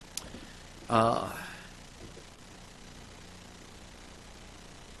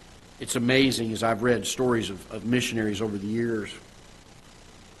It's amazing as I've read stories of missionaries over the years.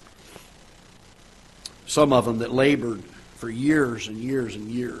 Some of them that labored for years and years and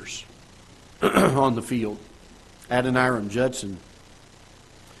years on the field. Adoniram Judson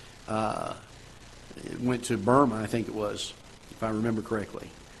went to Burma, I think it was, if I remember correctly,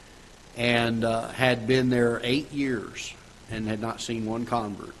 and had been there 8 years and had not seen one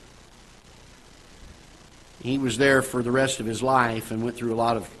convert. He was there for the rest of his life and went through a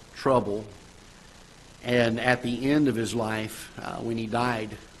lot of trouble. And at the end of his life, when he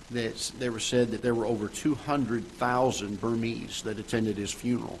died, there was said that there were over 200,000 Burmese that attended his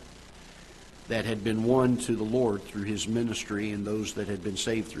funeral that had been won to the Lord through his ministry and those that had been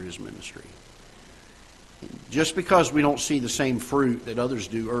saved through his ministry. Just because we don't see the same fruit that others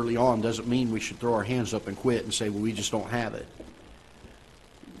do early on doesn't mean we should throw our hands up and quit and say, well, we just don't have it.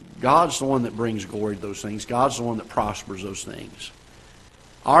 God's the one that brings glory to those things. God's the one that prospers those things.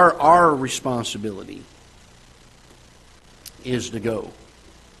 Our responsibility is to go.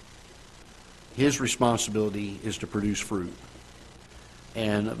 His responsibility is to produce fruit.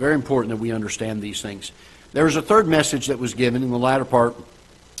 And very important that we understand these things. There was a third message that was given in the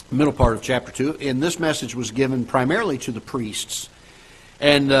middle part of chapter 2, and this message was given primarily to the priests.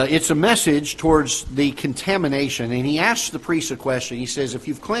 And it's a message towards the contamination. And he asks the priests a question. He says, if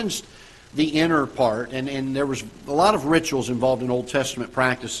you've cleansed the inner part, and there was a lot of rituals involved in Old Testament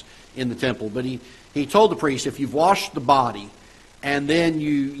practice in the temple, but he told the priests, if you've washed the body, and then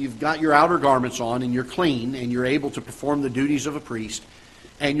you've got your outer garments on, and you're clean, and you're able to perform the duties of a priest,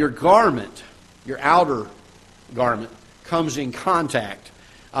 and your garment, your outer garment, comes in contact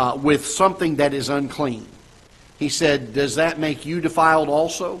with something that is unclean. He said, does that make you defiled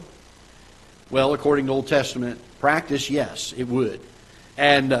also? Well, according to Old Testament practice, yes, it would.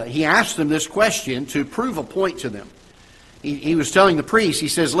 And he asked them this question to prove a point to them. He was telling the priests, he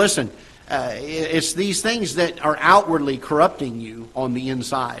says, listen, it's these things that are outwardly corrupting you on the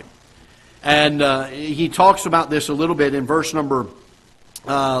inside. And he talks about this a little bit in verse number,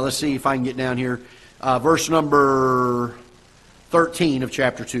 let's see if I can get down here, verse number 13 of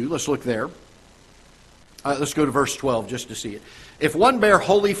chapter 2. Let's look there. Let's go to verse 12 just to see it. If one bear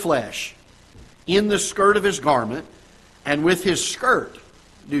holy flesh in the skirt of his garment, and with his skirt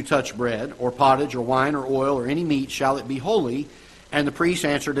do touch bread, or pottage, or wine, or oil, or any meat, shall it be holy? And the priest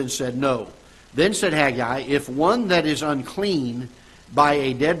answered and said, no. Then said Haggai, if one that is unclean by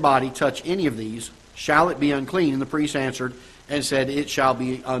a dead body touch any of these, shall it be unclean? And the priest answered and said, it shall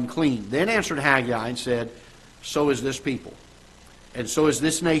be unclean. Then answered Haggai and said, so is this people. And so is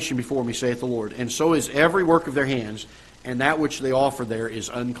this nation before me, saith the Lord. And so is every work of their hands, and that which they offer there is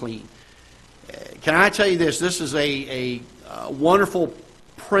unclean. Can I tell you this? This is a wonderful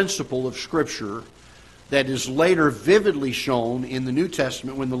principle of Scripture that is later vividly shown in the New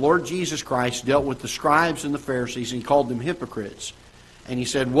Testament when the Lord Jesus Christ dealt with the scribes and the Pharisees, and he called them hypocrites. And he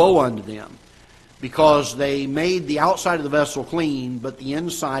said, woe unto them, because they made the outside of the vessel clean, but the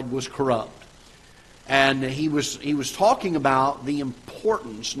inside was corrupt. And he was talking about the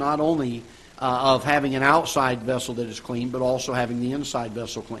importance not only of having an outside vessel that is clean, but also having the inside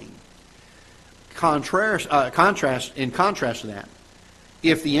vessel clean. In contrast to that,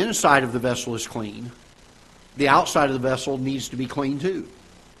 if the inside of the vessel is clean, the outside of the vessel needs to be clean too.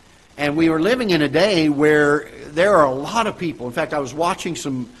 And we are living in a day where there are a lot of people. In fact, I was watching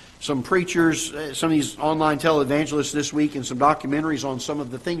some preachers, some of these online televangelists this week, and some documentaries on some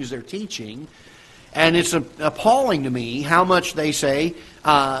of the things they're teaching. And it's appalling to me how much they say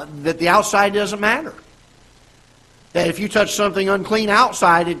that the outside doesn't matter. That if you touch something unclean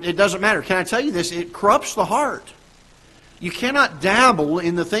outside, it doesn't matter. Can I tell you this? It corrupts the heart. You cannot dabble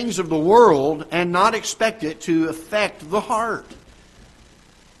in the things of the world and not expect it to affect the heart.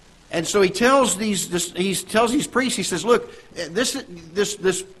 And so he tells these priests, he says, look,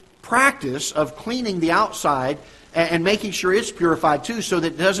 this practice of cleaning the outside and making sure it's purified too, so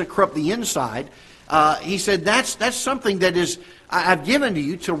that it doesn't corrupt the inside. He said that's something that I've given to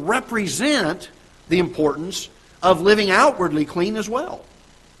you to represent the importance of living outwardly clean as well,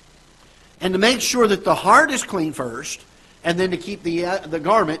 and to make sure that the heart is clean first, and then to keep the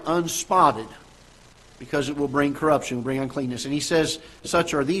garment unspotted, because it will bring corruption, will bring uncleanness. And he says,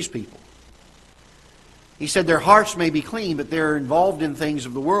 such are these people. He said their hearts may be clean, but they're involved in things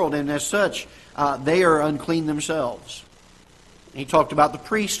of the world, and as such, they are unclean themselves. He talked about the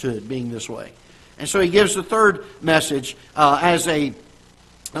priesthood being this way. And so he gives the third message as an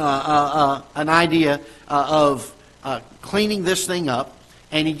idea of cleaning this thing up.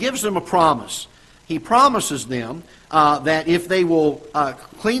 And he gives them a promise He promises them that if they will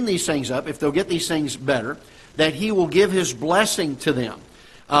clean these things up, if they'll get these things better, that He will give His blessing to them.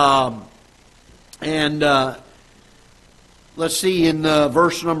 Let's see in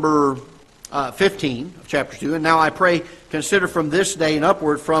verse number 15 of chapter 2. And now I pray, consider from this day and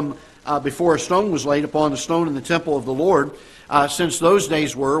upward, from before a stone was laid upon the stone in the temple of the Lord, since those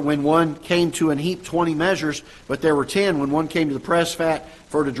days were when one came to an heap 20 measures, but there were 10. When one came to the press fat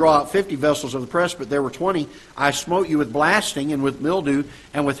for to draw out 50 vessels of the press, but there were 20. I smote you with blasting and with mildew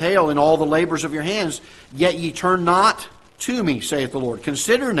and with hail in all the labors of your hands. Yet ye turn not to me, saith the Lord.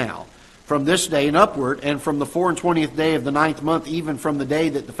 Consider now from this day and upward, and from the 24th day of the 9th month, even from the day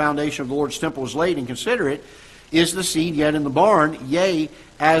that the foundation of the Lord's temple was laid, and consider it, is the seed yet in the barn? Yea,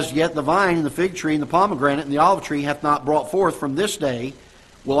 as yet the vine and the fig tree and the pomegranate and the olive tree hath not brought forth. From this day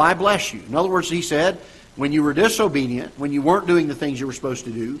will I bless you. In other words, he said, when you were disobedient, when you weren't doing the things you were supposed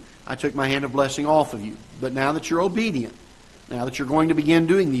to do, I took my hand of blessing off of you. But now that you're obedient, now that you're going to begin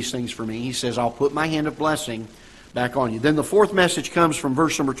doing these things for me, he says, I'll put my hand of blessing back on you. Then the fourth message comes from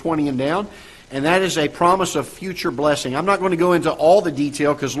verse number 20 and down, and that is a promise of future blessing. I'm not going to go into all the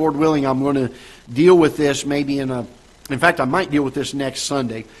detail because, Lord willing, I'm going to deal with this maybe in fact, I might deal with this next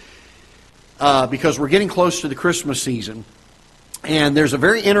Sunday because we're getting close to the Christmas season. And there's a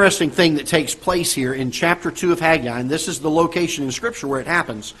very interesting thing that takes place here in chapter 2 of Haggai, and this is the location in Scripture where it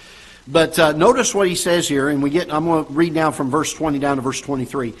happens. But notice what he says here, and I'm going to read now from verse 20 down to verse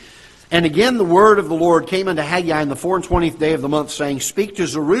 23. And again the word of the Lord came unto Haggai in the 24th day of the month, saying, Speak to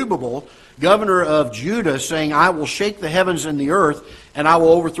Zerubbabel, governor of Judah, saying, I will shake the heavens and the earth, and I will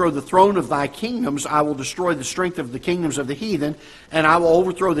overthrow the throne of thy kingdoms. I will destroy the strength of the kingdoms of the heathen, and I will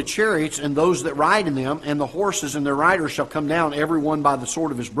overthrow the chariots and those that ride in them, and the horses and their riders shall come down, every one by the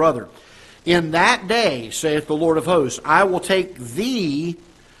sword of his brother. In that day, saith the Lord of hosts, I will take thee,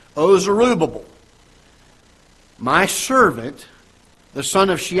 O Zerubbabel, my servant, the son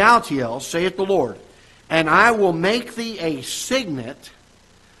of Shealtiel, saith the Lord, and I will make thee a signet,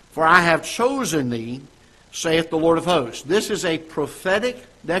 for I have chosen thee, saith the Lord of hosts. This is a prophetic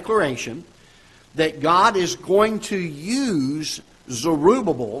declaration that God is going to use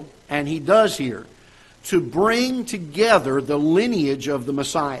Zerubbabel, and he does here, to bring together the lineage of the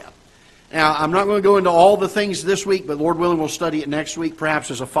Messiah. Now, I'm not going to go into all the things this week, but Lord willing, we'll study it next week,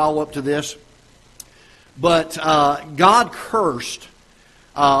 perhaps as a follow-up to this. But God cursed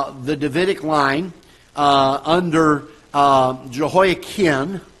the Davidic line under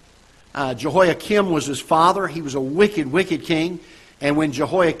Jehoiakim. Jehoiakim was his father. He was a wicked, wicked king. And when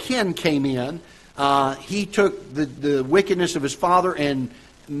Jehoiakim came in, he took the wickedness of his father and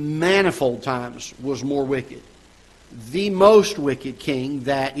manifold times was more wicked. The most wicked king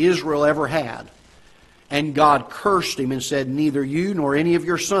that Israel ever had. And God cursed him and said, neither you nor any of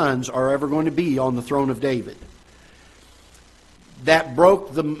your sons are ever going to be on the throne of David. That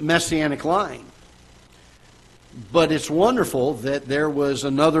broke the Messianic line. But it's wonderful that there was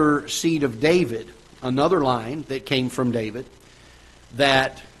another seed of David, another line that came from David,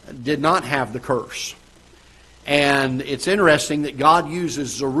 that did not have the curse. And it's interesting that God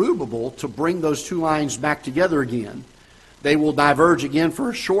uses Zerubbabel to bring those two lines back together again. They will diverge again for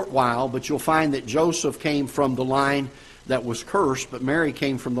a short while, but you'll find that Joseph came from the line that was cursed, but Mary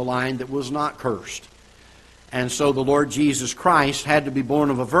came from the line that was not cursed. And so the Lord Jesus Christ had to be born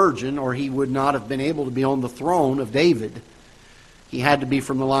of a virgin, or he would not have been able to be on the throne of David. He had to be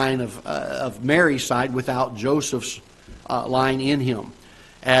from the line of Mary's side without Joseph's line in him.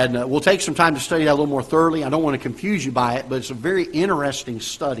 And we'll take some time to study that a little more thoroughly. I don't want to confuse you by it, but it's a very interesting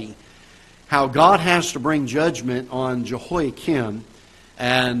study. How God has to bring judgment on Jehoiakim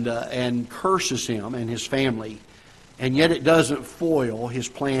and curses him and his family. And yet it doesn't foil his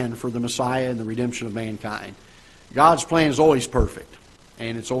plan for the Messiah and the redemption of mankind. God's plan is always perfect.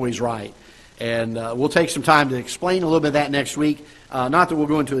 And it's always right. And we'll take some time to explain a little bit of that next week. Not that we'll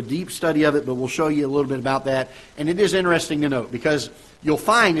go into a deep study of it, but we'll show you a little bit about that. And it is interesting to note, because you'll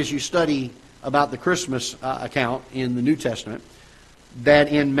find as you study about the Christmas account in the New Testament, that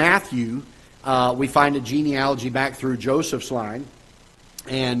in Matthew, we find a genealogy back through Joseph's line,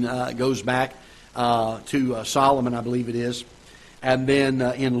 and goes back to Solomon, I believe it is. And then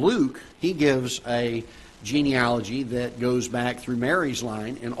in Luke, he gives a genealogy that goes back through Mary's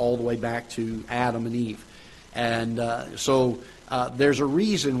line and all the way back to Adam and Eve. And so there's a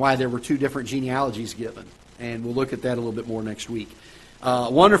reason why there were two different genealogies given. And we'll look at that a little bit more next week.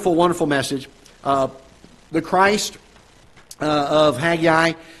 Wonderful, wonderful message. The Christ of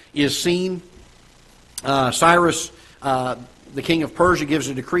Haggai is seen. Cyrus, the king of Persia, gives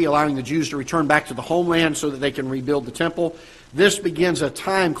a decree allowing the Jews to return back to the homeland so that they can rebuild the temple. This begins a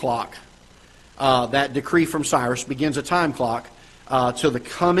time clock that decree from Cyrus begins a time clock to the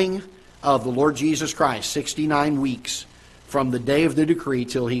coming of the Lord Jesus Christ, 69 weeks from the day of the decree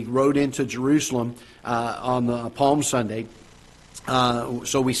till he rode into Jerusalem on the Palm Sunday.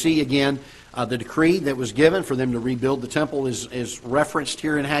 So we see again the decree that was given for them to rebuild the temple is referenced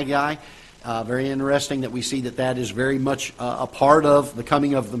here in Haggai. Very interesting that we see that is very much a part of the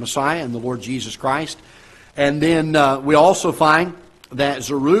coming of the Messiah and the Lord Jesus Christ. And then we also find that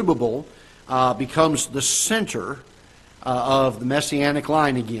Zerubbabel becomes the center of the Messianic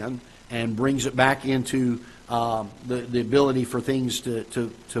line again and brings it back into the ability for things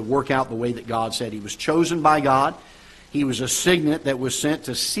to work out the way that God said. He was chosen by God. He was a signet that was sent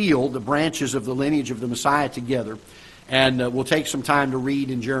to seal the branches of the lineage of the Messiah together. And we'll take some time to read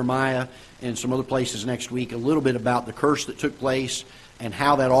in Jeremiah and some other places next week a little bit about the curse that took place and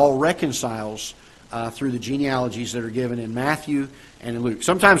how that all reconciles through the genealogies that are given in Matthew and in Luke.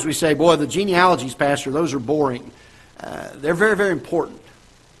 Sometimes we say, boy, the genealogies, Pastor, those are boring. They're very, very important.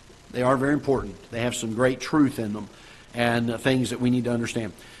 They are very important. They have some great truth in them and things that we need to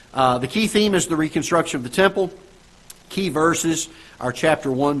understand. The key theme is the reconstruction of the temple. Key verses are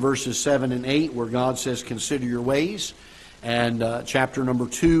chapter 1, verses 7 and 8, where God says, consider your ways. And chapter number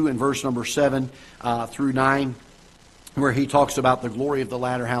 2 and verse number 7 through 9, where he talks about the glory of the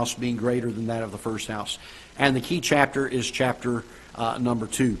latter house being greater than that of the first house. And the key chapter is chapter number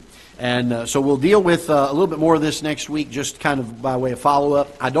 2. And so we'll deal with a little bit more of this next week, just kind of by way of follow-up.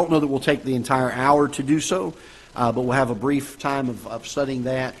 I don't know that we'll take the entire hour to do so, but we'll have a brief time of studying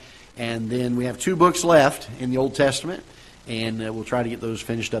that. And then we have 2 books left in the Old Testament, and we'll try to get those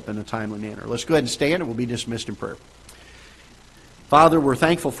finished up in a timely manner. Let's go ahead and stand, and we'll be dismissed in prayer. Father, we're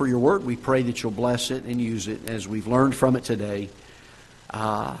thankful for your word. We pray that you'll bless it and use it as we've learned from it today.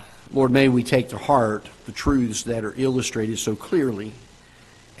 Lord, may we take to heart the truths that are illustrated so clearly,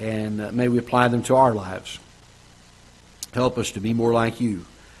 and may we apply them to our lives. Help us to be more like you.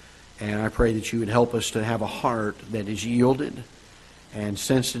 And I pray that you would help us to have a heart that is yielded and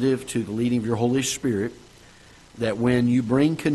sensitive to the leading of your Holy Spirit, that when you bring